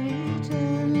shall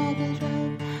return like a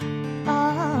drop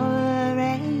of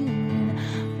rain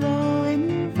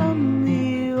flowing from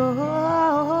the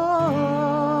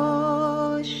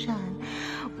ocean.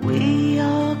 We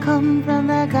all come from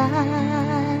the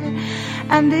God,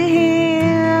 and to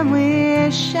him we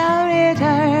shall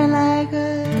return like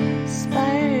a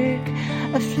spark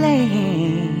of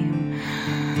flame.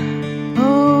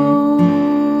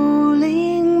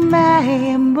 Rolling my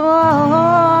emotion.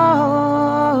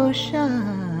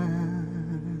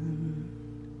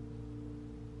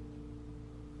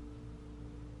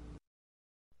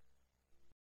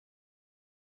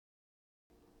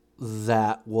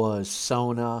 that was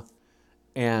Sona.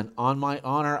 And on my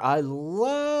honor, I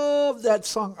love that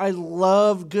song. I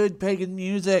love good pagan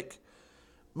music.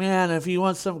 Man, if you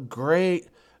want some great,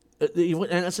 and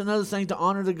that's another thing to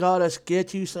honor the goddess,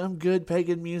 get you some good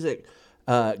pagan music.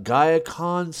 Gaia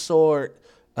Consort,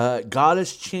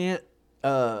 Goddess Chant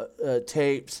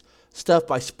tapes, stuff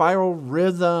by Spiral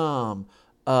Rhythm,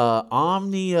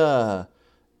 Omnia,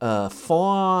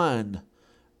 Fawn,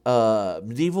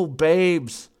 Medieval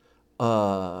Babes,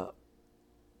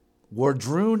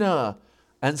 Wardruna,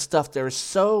 and stuff. There's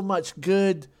so much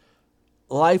good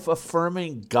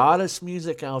life-affirming goddess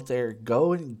music out there.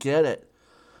 Go and get it.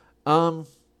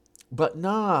 But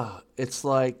nah, it's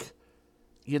like,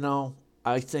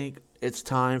 I think it's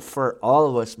time for all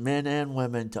of us, men and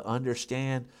women, to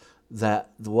understand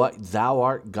that what thou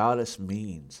art goddess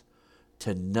means.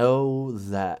 To know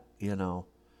that,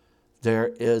 there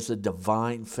is a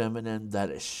divine feminine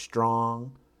that is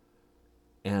strong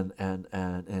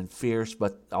and fierce,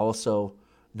 but also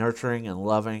nurturing and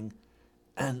loving.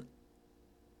 And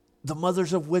the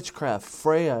mothers of witchcraft,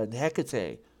 Freya and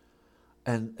Hecate,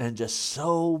 and just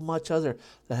so much other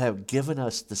that have given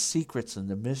us the secrets and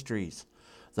the mysteries,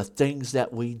 the things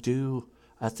that we do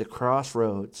at the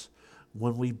crossroads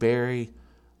when we bury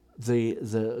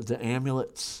the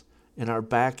amulets in our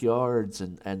backyards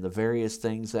and the various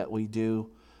things that we do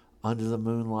under the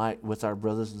moonlight with our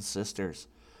brothers and sisters,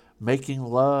 making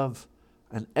love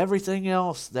and everything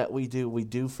else that we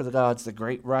do for the gods. The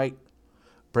great rite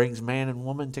brings man and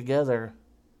woman together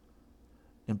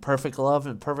in perfect love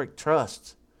and perfect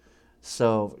trust.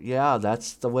 So yeah,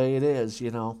 that's the way it is.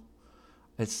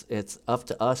 It's up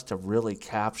to us to really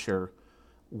capture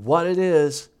what it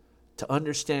is to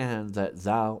understand that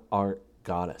thou art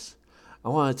goddess. I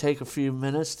want to take a few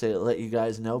minutes to let you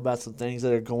guys know about some things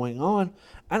that are going on,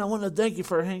 and I want to thank you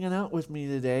for hanging out with me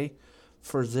today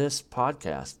for this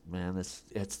podcast. Man,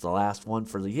 it's the last one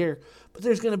for the year, but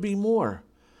there's going to be more.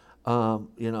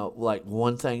 Like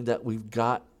one thing that we've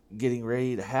got getting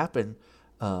ready to happen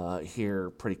here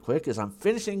pretty quick is I'm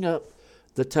finishing up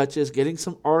the touches, getting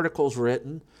some articles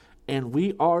written, and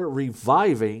we are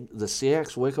reviving the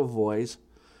CX Wicca Voice,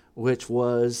 which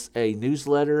was a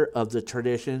newsletter of the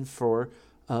tradition for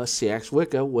CX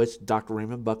Wicca, which Dr.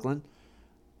 Raymond Buckland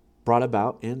brought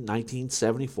about in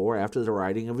 1974 after the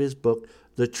writing of his book,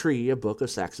 The Tree, a Book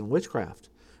of Saxon Witchcraft.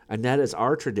 And that is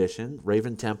our tradition,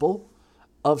 Raven Temple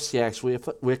of CX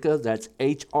Wicca. That's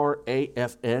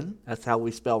HRAFN. That's how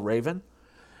we spell Raven.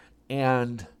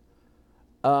 And,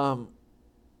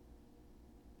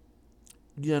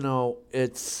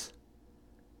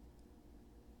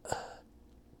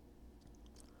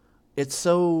 it's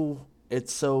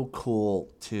so cool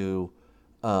to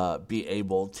be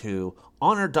able to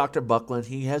honor Dr. Buckland.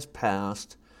 He has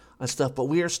passed and stuff, but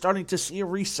we are starting to see a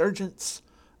resurgence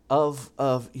of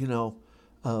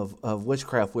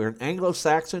witchcraft. We're an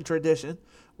Anglo-Saxon tradition.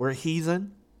 We're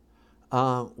heathen.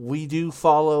 We do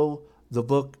follow the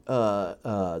book,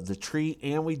 The Tree,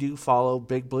 and we do follow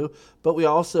Big Blue, but we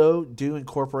also do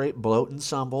incorporate Bloat and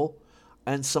Sumble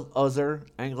and some other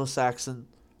Anglo-Saxon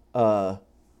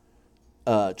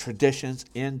traditions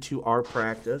into our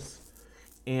practice.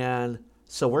 And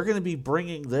so we're going to be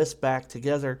bringing this back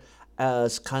together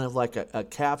as kind of like a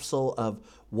capsule of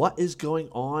what is going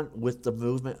on with the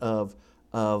movement of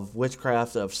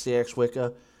witchcraft, of CX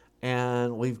Wicca.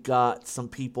 And we've got some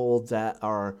people that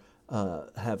are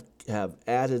have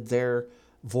added their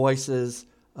voices.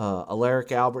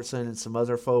 Alaric Albertson and some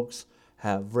other folks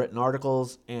have written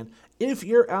articles. And if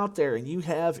you're out there and you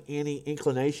have any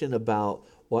inclination about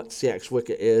what CX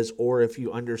Wicca is, or if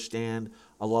you understand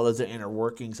a lot of the inner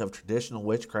workings of traditional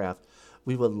witchcraft,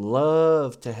 we would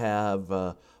love to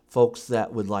have folks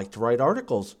that would like to write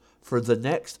articles for the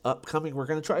next upcoming. We're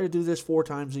going to try to do this 4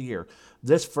 times a year.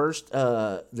 This first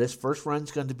run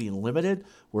is going to be limited.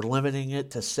 We're limiting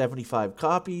it to 75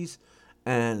 copies,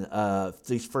 and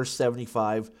these first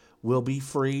 75 will be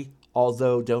free,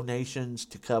 although donations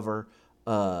to cover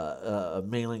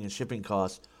mailing and shipping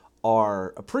costs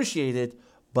are appreciated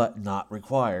but not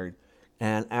required.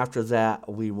 And after that,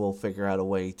 we will figure out a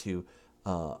way to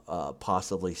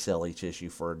possibly sell each issue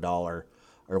for $1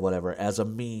 or whatever as a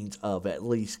means of at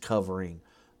least covering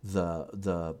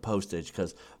the postage,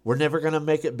 because we're never going to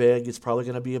make it big. It's probably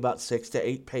going to be about 6 to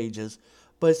 8 pages,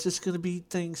 but it's just going to be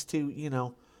things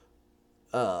to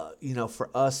for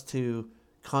us to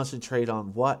concentrate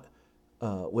on what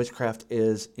witchcraft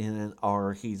is in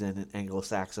our heathen and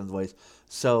Anglo-Saxon ways.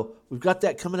 So we've got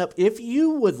that coming up. If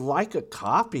you would like a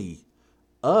copy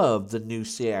of the new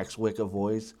CX Wicca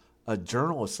Voice, a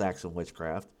journal of Saxon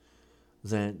witchcraft,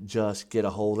 then just get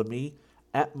a hold of me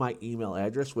at my email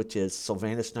address, which is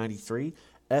Sylvanus93,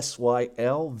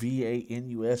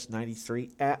 Sylvanus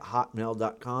 93 at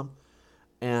hotmail.com.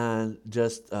 And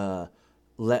just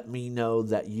let me know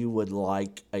that you would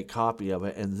like a copy of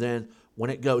it. And then when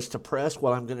it goes to press,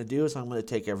 what I'm going to do is I'm going to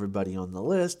take everybody on the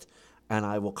list and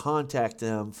I will contact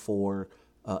them for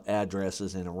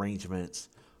addresses and arrangements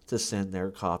to send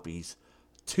their copies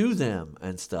to them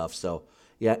and stuff. So,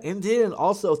 yeah, and then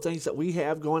also things that we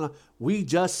have going on. We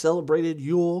just celebrated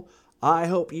Yule. I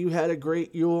hope you had a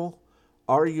great Yule.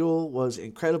 Our Yule was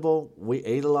incredible. We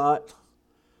ate a lot.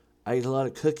 I ate a lot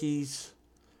of cookies.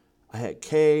 I had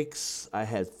cakes. I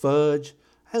had fudge.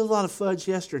 I had a lot of fudge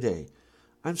yesterday.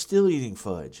 I'm still eating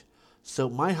fudge. So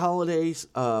my holidays,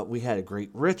 we had a great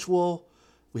ritual.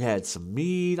 We had some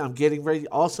mead. I'm getting ready.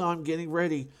 Also, I'm getting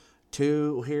ready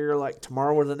to here like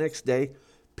tomorrow or the next day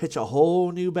pitch a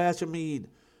whole new batch of mead,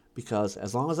 because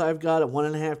as long as I've got a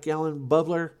 1.5 gallon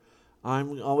bubbler,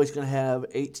 I'm always going to have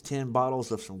 8 to 10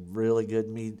 bottles of some really good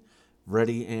mead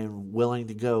ready and willing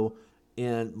to go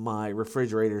in my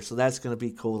refrigerator. So that's going to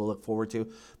be cool to look forward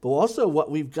to. But also what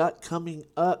we've got coming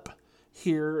up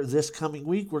here this coming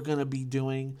week, we're going to be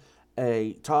doing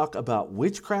a talk about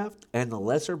witchcraft and the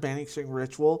lesser banishing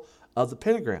ritual of the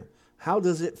pentagram. How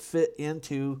does it fit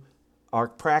into our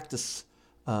practice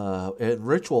and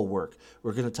ritual work?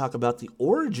 We're going to talk about the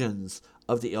origins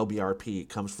of the LBRP. It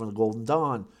comes from the Golden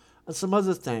Dawn and some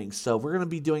other things. So we're going to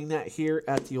be doing that here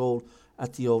at the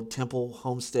old Temple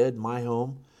Homestead, my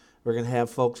home. We're going to have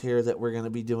folks here that we're going to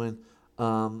be doing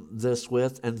this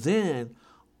with. And then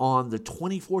on the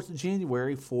 24th of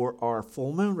January for our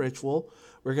full moon ritual,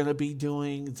 we're going to be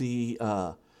doing the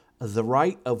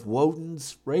Rite of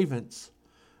Woden's Ravens,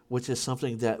 which is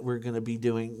something that we're going to be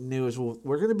doing new as well.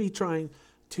 We're going to be trying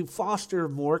to foster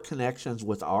more connections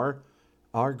with our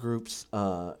groups,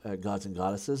 gods and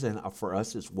goddesses, and for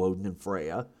us it's Woden and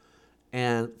Freya.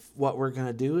 And what we're going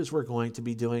to do is we're going to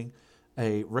be doing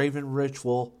a Raven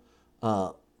ritual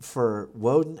for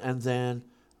Woden, and then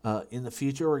in the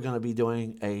future we're going to be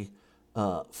doing a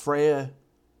Freya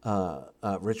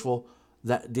ritual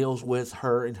that deals with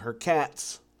her and her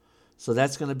cats. So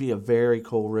that's going to be a very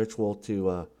cool ritual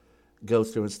to go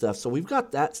through and stuff. So we've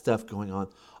got that stuff going on.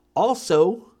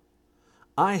 Also,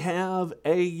 I have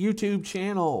a YouTube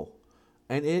channel,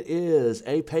 and it is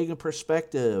A Pagan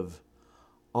Perspective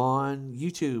on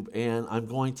YouTube, and I'm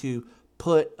going to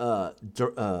put a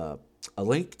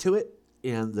link to it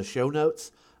in the show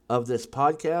notes of this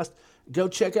podcast. Go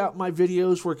check out my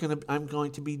videos. I'm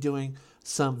going to be doing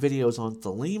some videos on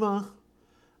Thelema.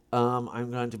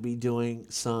 I'm going to be doing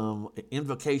some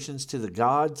invocations to the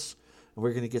gods, and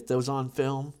we're going to get those on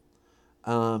film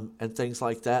and things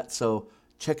like that. So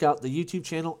check out the YouTube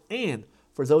channel. And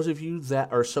for those of you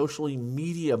that are socially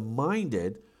media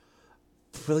minded,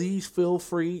 please feel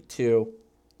free to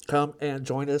come and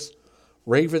join us.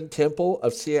 Raven Temple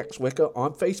of CX Wicca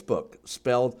on Facebook,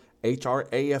 spelled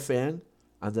HRAFN,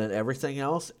 and then everything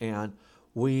else. And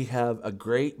we have a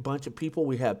great bunch of people.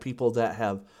 We have people that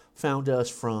have found us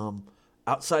from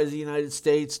outside of the United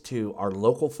States to our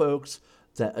local folks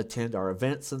that attend our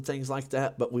events and things like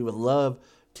that. But we would love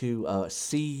to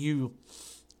see you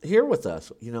here with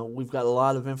us. You know, we've got a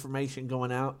lot of information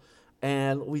going out,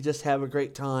 and we just have a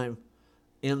great time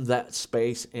in that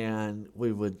space, and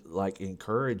we would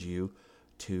encourage you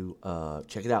to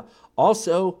check it out.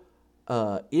 Also,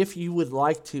 if you would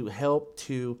like to help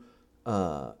to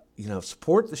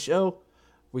support the show,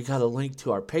 we got a link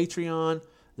to our Patreon.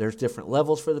 There's different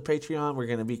levels for the Patreon. We're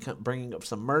going to be bringing up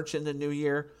some merch in the new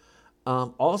year.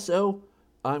 Also,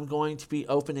 I'm going to be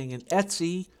opening an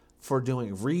Etsy for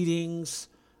doing readings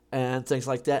and things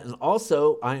like that. And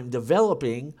also, I am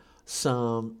developing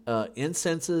some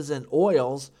incenses and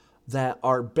oils that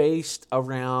are based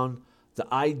around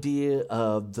the idea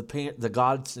of the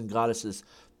gods and goddesses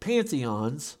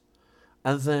pantheons.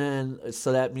 And then,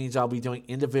 so that means I'll be doing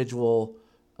individual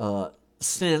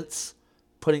scents,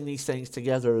 putting these things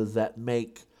together that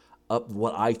make up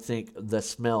what I think the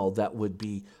smell that would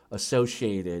be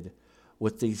associated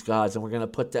with these gods. And we're going to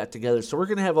put that together. So we're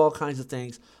going to have all kinds of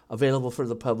things available for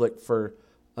the public for,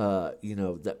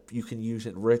 that you can use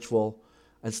in ritual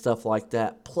and stuff like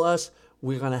that. Plus,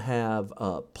 we're going to have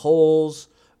polls,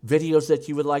 videos that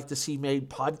you would like to see made,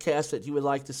 podcasts that you would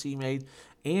like to see made.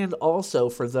 And also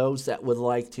for those that would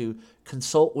like to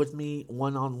consult with me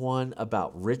one-on-one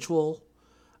about ritual,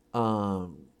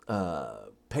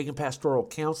 pagan pastoral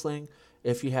counseling,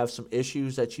 if you have some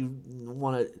issues that you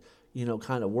want to,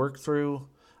 kind of work through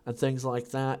and things like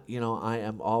that,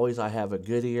 I have a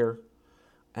good ear.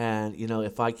 And,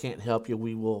 if I can't help you,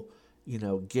 we will,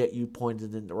 get you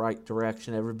pointed in the right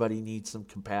direction. Everybody needs some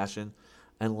compassion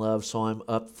and love. So I'm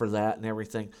up for that and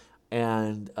everything.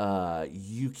 And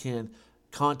you can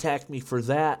contact me for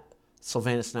that,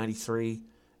 Sylvanus93,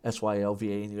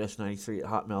 SYLVANUS93 at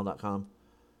hotmail.com,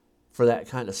 for that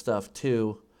kind of stuff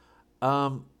too.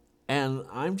 And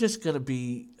I'm just going to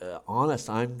be honest.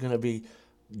 I'm going to be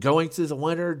going through the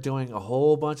winter, doing a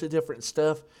whole bunch of different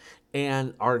stuff.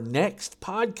 And our next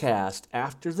podcast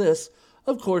after this,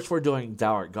 of course, we're doing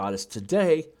Thou Art Goddess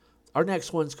today. Our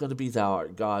next one's going to be Thou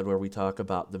Art God, where we talk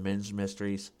about the men's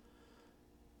mysteries,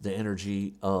 the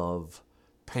energy of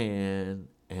Pan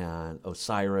and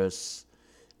Osiris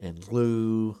and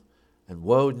Lu and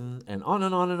Woden and on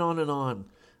and on and on and on.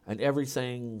 And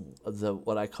everything,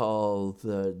 what I call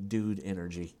the dude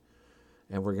energy.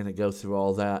 And we're going to go through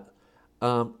all that.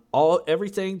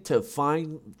 Everything to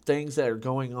find things that are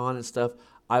going on and stuff,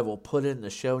 I will put in the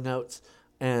show notes.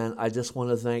 And I just want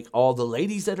to thank all the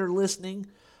ladies that are listening.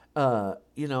 Send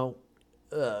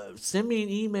me an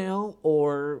email,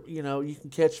 or you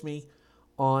can catch me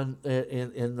on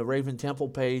in the Raven Temple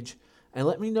page, and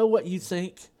let me know what you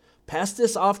think. Pass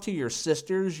this off to your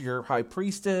sisters, your high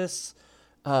priestess,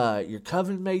 your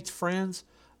coven mates, friends,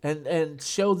 and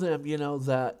show them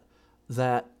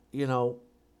that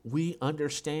we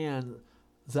understand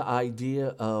the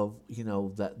idea of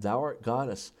that Thou Art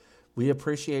Goddess. We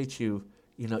appreciate you.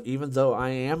 Even though I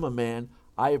am a man,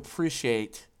 I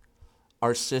appreciate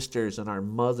our sisters and our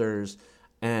mothers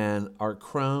and our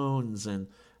crones and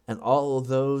all of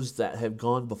those that have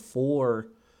gone before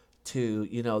to,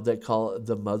 they call it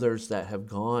the mothers that have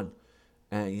gone.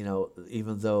 And,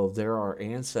 even though they're our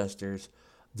ancestors,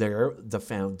 they're the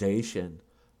foundation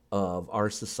of our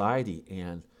society.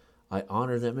 And I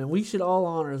honor them. And we should all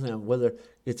honor them, whether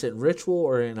it's in ritual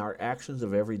or in our actions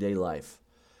of everyday life.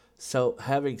 So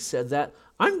having said that,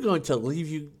 I'm going to leave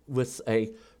you with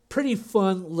a pretty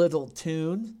fun little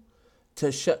tune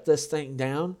to shut this thing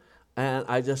down. And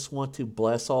I just want to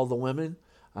bless all the women.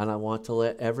 And I want to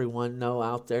let everyone know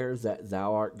out there that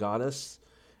Thou Art Goddess.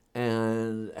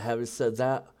 And having said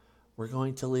that, we're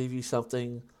going to leave you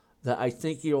something that I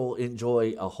think you'll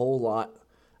enjoy a whole lot.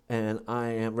 And I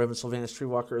am Reverend Sylvanus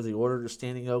Treewalker of the Order of the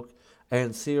Standing Oak,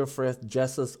 and Theophrith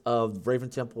Jessup of Raven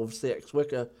Temple of Seax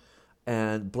Wicca.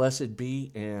 And blessed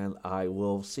be, and I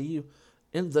will see you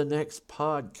in the next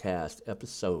podcast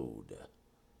episode.